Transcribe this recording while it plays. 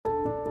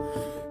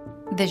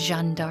The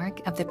Jeanne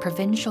d'Arc of the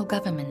provincial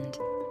government,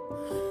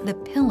 the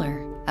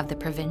pillar of the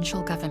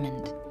provincial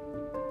government,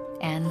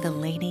 and the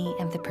lady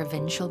of the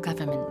provincial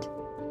government.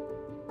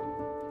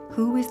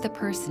 Who is the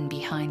person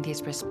behind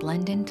these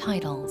resplendent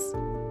titles?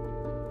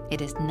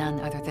 It is none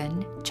other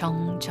than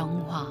Jeong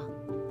Jeong-hwa.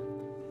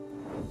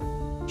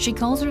 She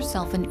calls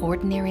herself an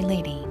ordinary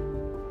lady,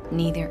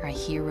 neither a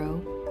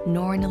hero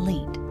nor an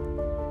elite.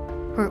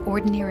 Her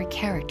ordinary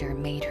character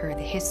made her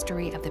the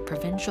history of the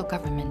provincial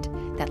government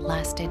that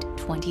lasted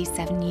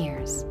 27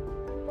 years.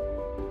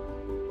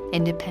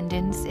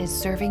 Independence is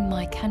serving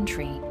my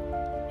country,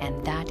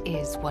 and that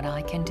is what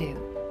I can do.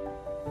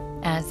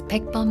 As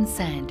Baekbom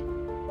said,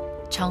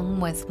 Jeong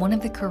was one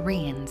of the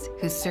Koreans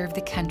who served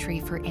the country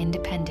for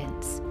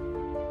independence.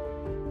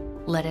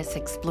 Let us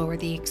explore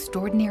the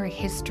extraordinary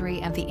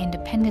history of the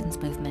independence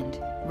movement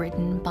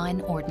written by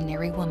an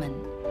ordinary woman.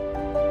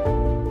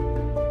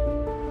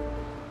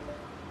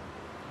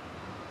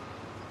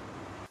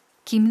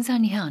 Kim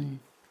Sun-hyun,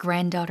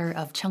 granddaughter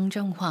of Jeong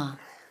Jeong-hwa,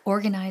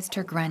 organized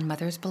her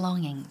grandmother's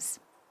belongings.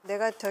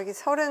 내가 저기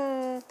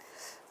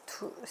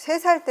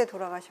 33살 때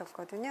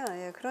돌아가셨거든요.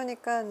 예,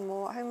 그러니까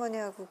뭐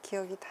할머니하고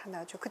기억이 다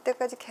나죠.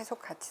 그때까지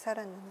계속 같이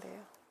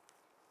살았는데요.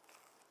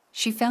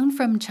 She found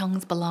from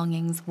Jeong's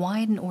belongings why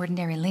an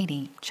ordinary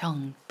lady,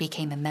 Jeong,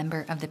 became a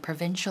member of the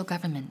provincial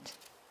government.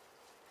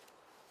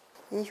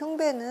 이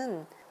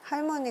흉배는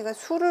할머니가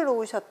술을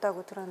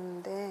놓으셨다고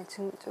들었는데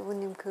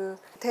증조부님 그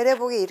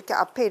대례복이 이렇게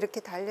앞에 이렇게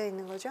달려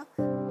있는 거죠?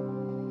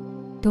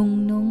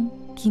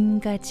 동농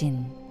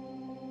김가진,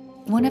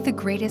 one of the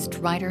greatest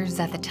writers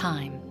at the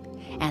time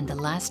and the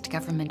last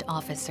government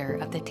officer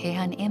of the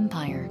Taehan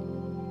Empire.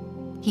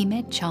 He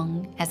met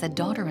Jeong as a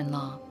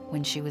daughter-in-law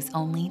when she was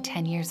only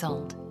 10 years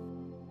old.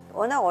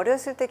 워낙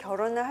어렸을 때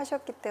결혼을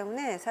하셨기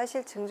때문에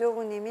사실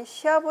증조부님이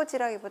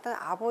시아버지라기보다는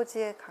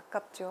아버지에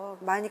가깝죠.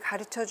 많이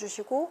가르쳐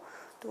주시고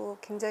또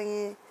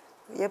굉장히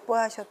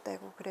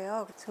예뻐하셨다고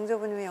그래요.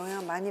 증조부님의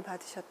영향을 많이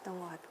받으셨던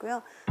것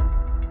같고요.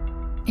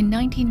 In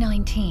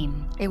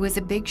 1919, it was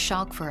a big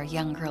shock for a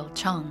young girl,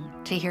 Jeong,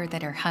 to hear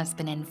that her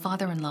husband and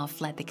father-in-law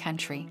fled the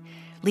country,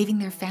 leaving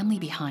their family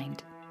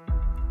behind.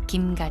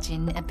 Kim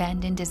Ga-jin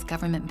abandoned his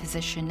government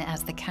position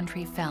as the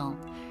country fell,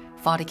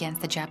 fought against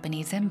the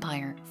Japanese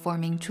Empire,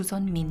 forming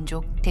Chuseon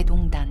Minjok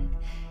Taedongdan,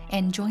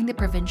 and joined the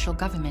provincial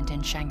government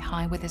in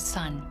Shanghai with his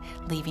son,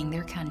 leaving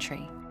their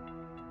country.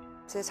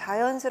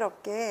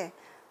 자연스럽게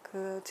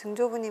그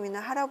증조부님이나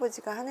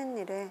할아버지가 하는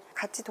일에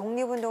같이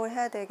독립운동을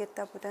해야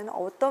되겠다보다는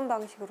어떤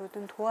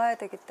방식으로든 도와야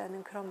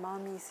되겠다는 그런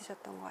마음이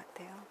있으셨던 것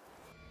같아요.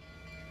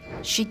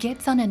 She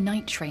gets on a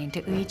night train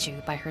to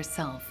Uiju by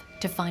herself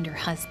to find her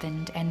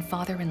husband and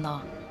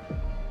father-in-law.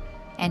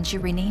 And she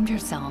renamed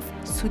herself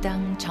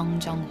Sudang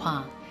Jeong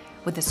Jeong-hwa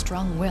with a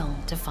strong will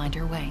to find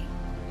her way.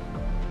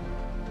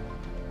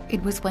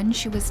 It was when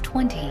she was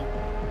 20.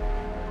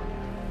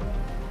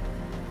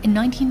 In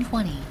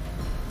 1920,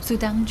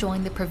 Sudang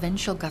joined the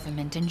provincial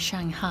government in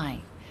Shanghai,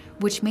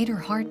 which made her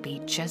heart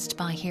beat just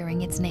by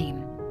hearing its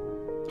name.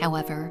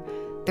 However,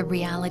 the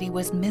reality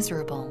was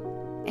miserable,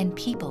 and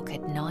people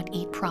could not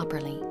eat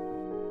properly.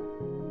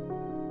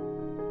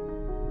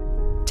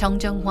 Jeong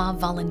Jeong-hwa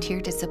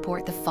volunteered to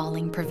support the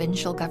falling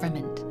provincial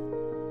government.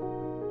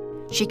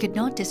 She could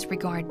not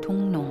disregard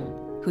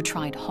Dong-nong, who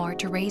tried hard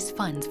to raise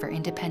funds for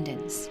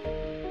independence.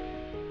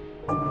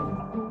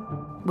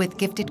 With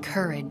gifted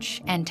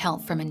courage and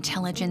help from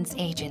intelligence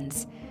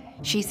agents,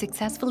 she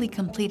successfully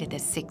completed the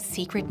 6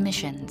 secret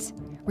missions,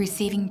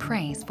 receiving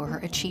praise for her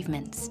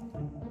achievements.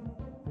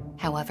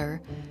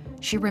 However,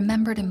 she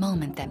remembered a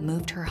moment that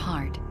moved her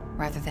heart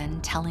rather than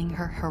telling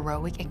her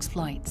heroic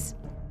exploits.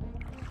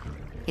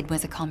 It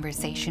was a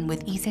conversation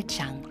with Lee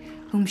Se-chang,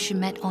 whom she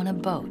met on a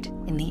boat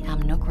in the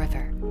Amnok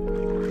River.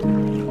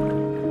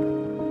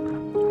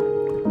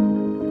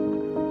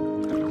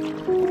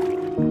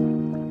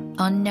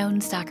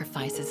 Unknown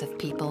sacrifices of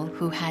people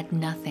who had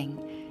nothing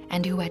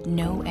and who had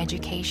no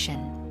education.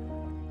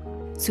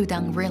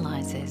 Sudang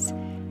realizes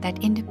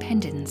that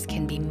independence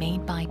can be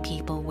made by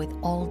people with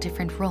all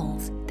different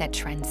roles that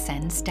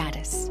transcend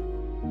status.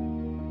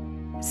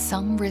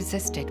 Some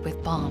resisted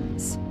with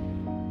bombs,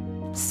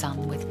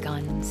 some with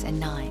guns and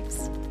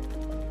knives,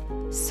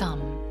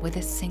 some with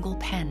a single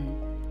pen.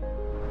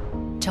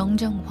 Jeong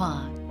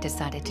Jeong-hwa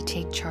decided to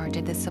take charge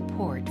of the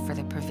support for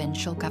the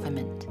provincial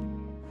government.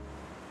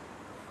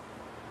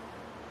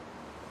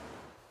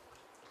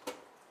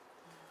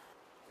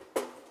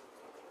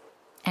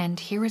 And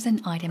here is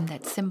an item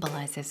that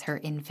symbolizes her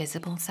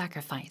invisible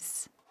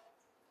sacrifice.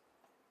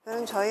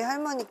 저희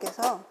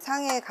할머니께서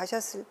상해에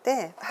가셨을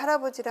때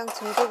할아버지랑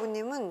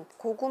증조부님은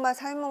고구마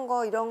삶은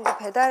거 이런 거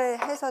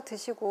배달해서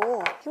드시고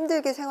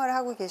힘들게 생활을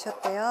하고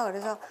계셨대요.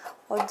 그래서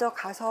먼저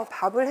가서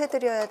밥을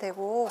해드려야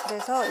되고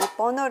그래서 이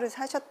버너를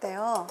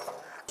사셨대요.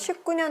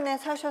 19년에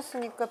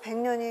사셨으니까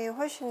 100년이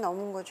훨씬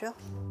넘은 거죠.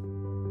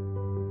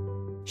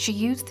 She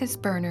used this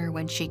burner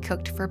when she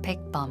cooked for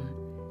Baekbom,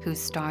 who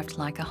starved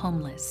like a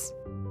homeless,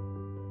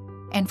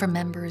 and for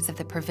members of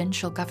the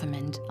provincial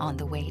government on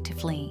the way to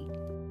flee.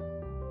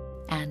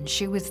 And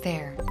she was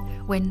there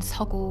when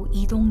Seogo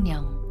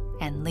Lee-dong-young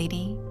and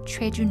Lady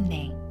Choi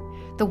Jun-nae,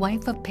 the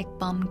wife of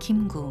Baekbom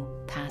Kim-gu,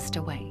 passed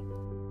away.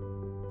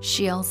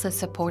 She also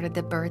supported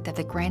the birth of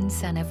the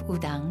grandson of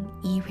Udang,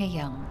 Lee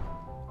Hye-young.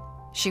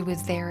 She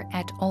was there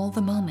at all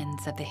the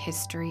moments of the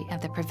history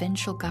of the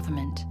provincial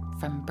government,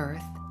 from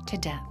birth to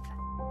death.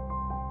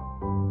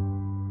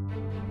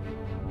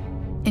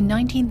 In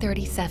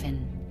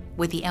 1937,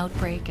 with the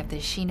outbreak of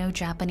the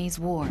Sino-Japanese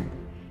War,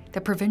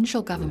 the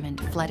provincial government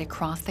fled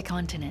across the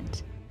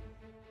continent.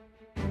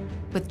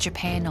 With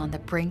Japan on the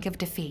brink of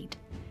defeat,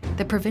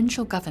 the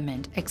provincial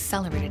government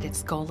accelerated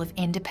its goal of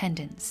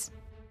independence.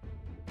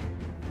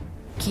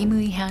 Kim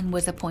Ui-han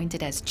was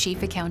appointed as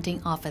Chief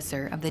Accounting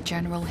Officer of the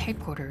General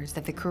Headquarters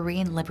of the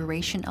Korean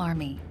Liberation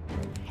Army,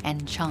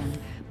 and Chung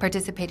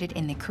participated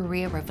in the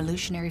Korea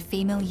Revolutionary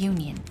Female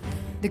Union,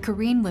 the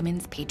Korean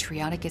Women's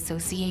Patriotic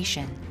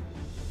Association.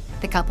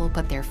 The couple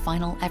put their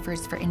final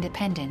efforts for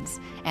independence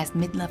as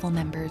mid-level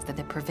members of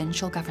the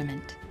provincial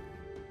government.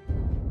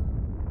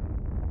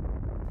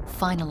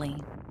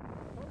 Finally,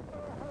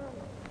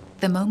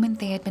 the moment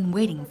they had been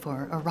waiting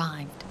for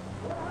arrived.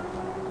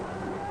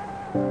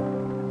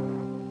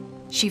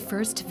 She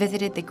first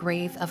visited the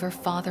grave of her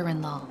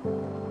father-in-law.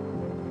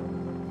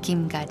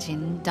 Kim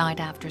Ga-jin died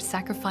after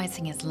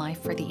sacrificing his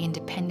life for the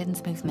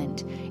independence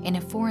movement in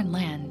a foreign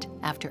land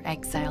after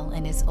exile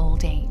in his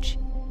old age.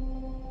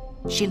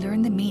 She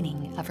learned the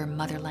meaning of her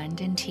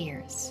motherland in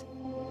tears.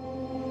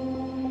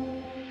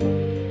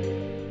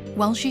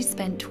 While she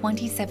spent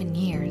 27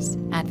 years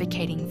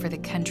advocating for the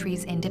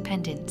country's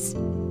independence,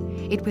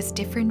 it was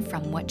different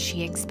from what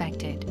she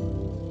expected.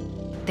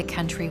 The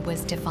country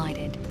was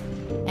divided,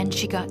 and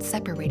she got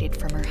separated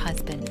from her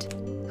husband,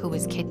 who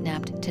was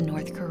kidnapped to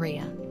North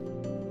Korea.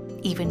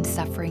 Even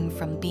suffering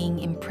from being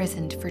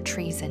imprisoned for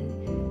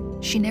treason,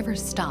 she never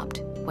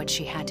stopped what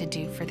she had to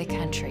do for the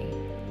country.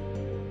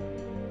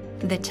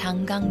 The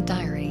Changang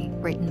Diary,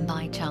 written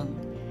by Chung,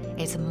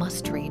 is a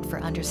must-read for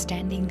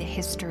understanding the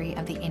history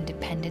of the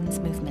independence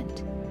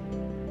movement.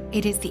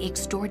 It is the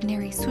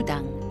extraordinary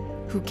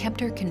Sudang who kept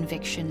her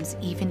convictions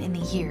even in the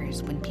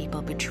years when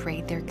people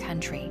betrayed their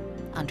country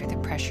under the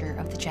pressure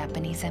of the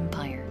Japanese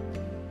Empire.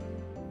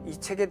 이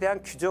책에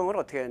대한 규정을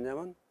어떻게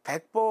했냐면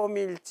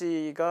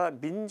백범일지가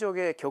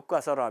민족의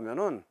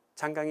교과서라면은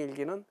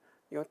장강일기는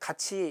이건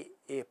같이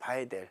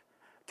봐야 될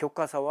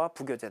교과서와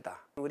부교재다.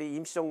 우리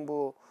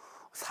임시정부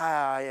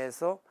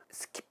사에서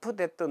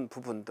스키프됐던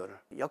부분들,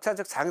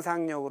 역사적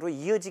상상력으로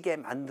이어지게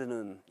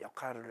만드는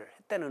역할을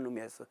했다는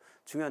의미에서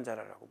중요한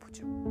자료라고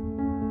보죠.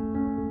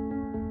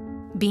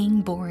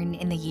 Being born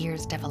in the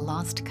years of a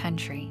lost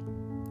country,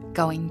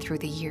 going through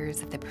the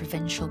years of the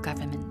provincial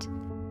government,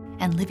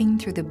 and living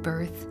through the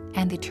birth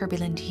and the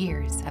turbulent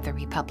years of the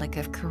Republic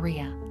of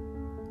Korea,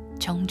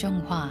 Jeong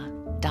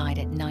Jeong-hwa died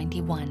at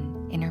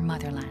 91 in her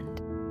motherland.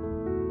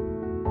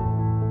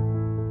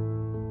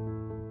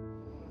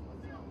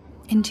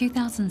 In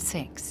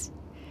 2006,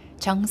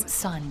 Jung's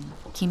son,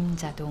 Kim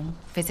Ja-dong,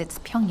 visits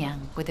Pyongyang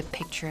with a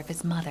picture of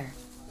his mother.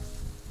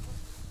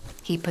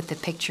 He put the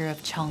picture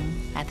of Chung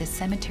at the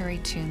cemetery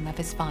tomb of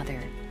his father,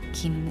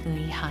 Kim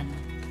Ui-han.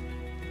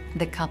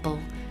 The couple,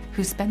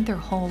 who spent their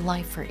whole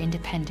life for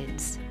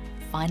independence,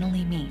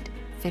 finally meet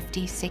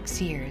 56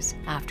 years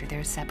after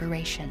their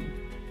separation.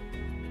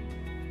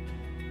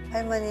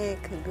 할머니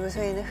그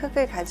묘소에 있는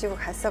흙을 가지고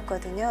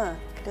갔었거든요.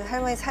 그래서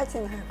할머니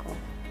사진하고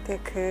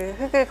그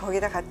흙을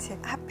거기다 같이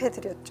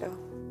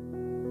합해드렸죠.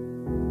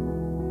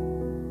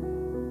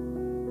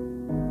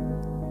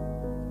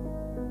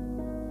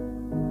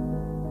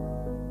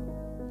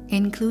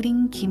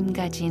 Including Kim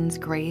Ga-jin's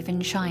grave in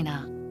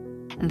China,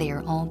 they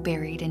are all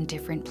buried in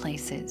different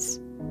places.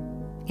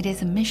 It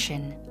is a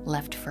mission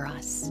left for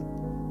us.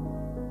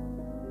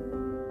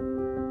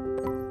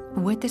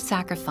 With the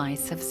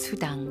sacrifice of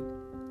Sudang,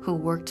 who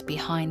worked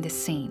behind the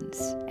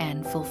scenes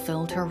and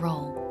fulfilled her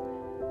role,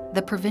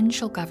 the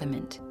provincial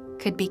government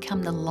could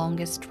become the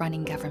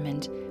longest-running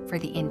government for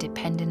the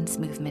independence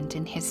movement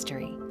in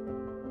history.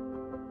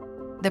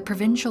 The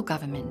provincial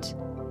government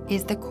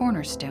is the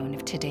cornerstone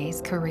of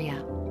today's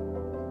Korea,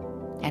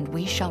 and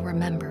we shall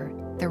remember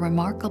the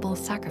remarkable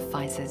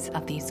sacrifices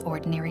of these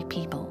ordinary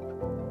people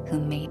who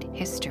made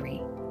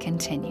history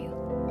continue.